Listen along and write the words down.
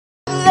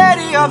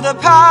lady of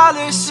the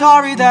palace,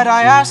 sorry that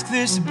I ask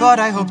this, but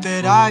I hope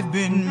that I've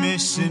been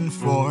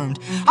misinformed.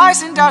 I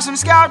sent out some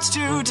scouts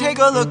to take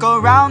a look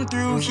around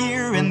through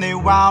here, and they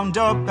wound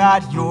up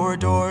at your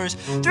doors.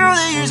 Through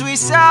the years we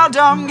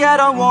seldom get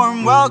a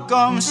warm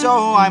welcome,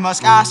 so I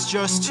must ask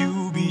just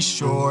to be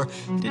sure.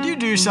 Did you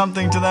do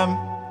something to them?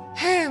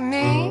 Who,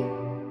 me?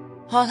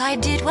 All I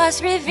did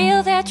was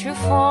reveal their true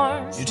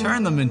forms. You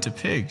turned them into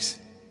pigs.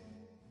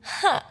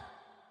 Huh.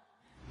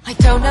 I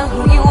don't know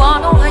who you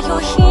are nor why you're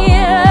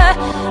here,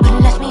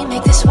 but let me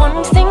make this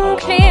one thing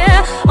clear.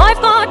 I've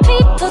got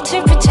people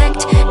to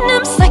protect,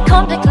 nymphs I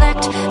can't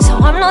neglect, so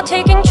I'm not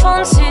taking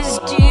chances,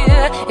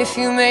 dear. If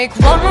you make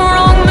one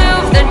wrong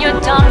move, then you're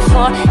done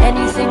for.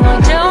 Anything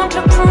I don't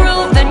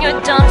approve, then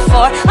you're done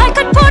for. I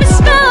could put a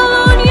spell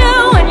on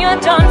you and you're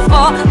done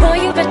for.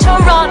 Boy, you better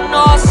run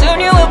or soon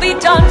you will be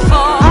done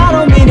for. I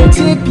don't mean to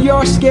tip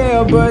your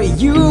scale, but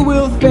you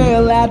will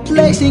fail at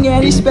placing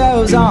any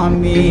spells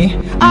on me.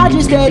 I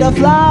just ate a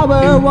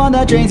flower, one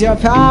that drains your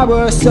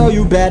power, so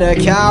you better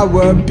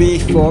cower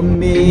before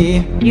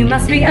me. You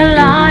must be a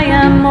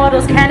liar,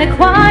 mortals can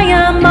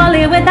acquire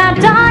Molly without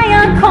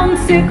dire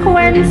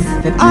consequence.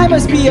 Then I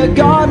must be a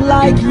god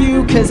like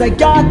you, cause I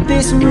got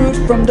this root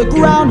from the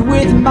ground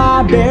with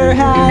my bare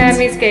hands.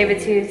 Hermes gave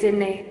it to you,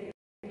 didn't he?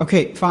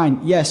 Okay, fine,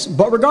 yes,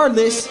 but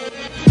regardless,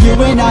 you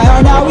and I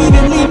are now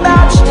evenly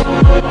matched.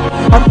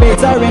 Our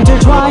fates are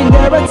intertwined,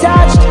 they're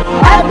attached.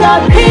 I've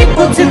got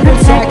people to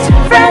protect,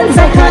 friends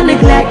I can't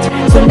neglect,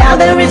 so now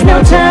there is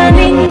no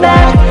turning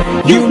back.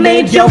 You've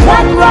made your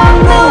one wrong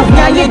move,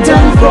 now you're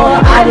done for.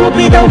 I will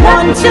be the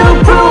one to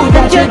prove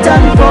that you're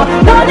done for.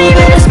 Not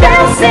even a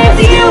spell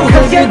saves you,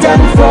 cause you're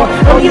done for.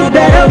 Oh, you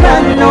better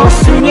run or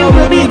soon you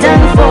will be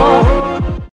done for.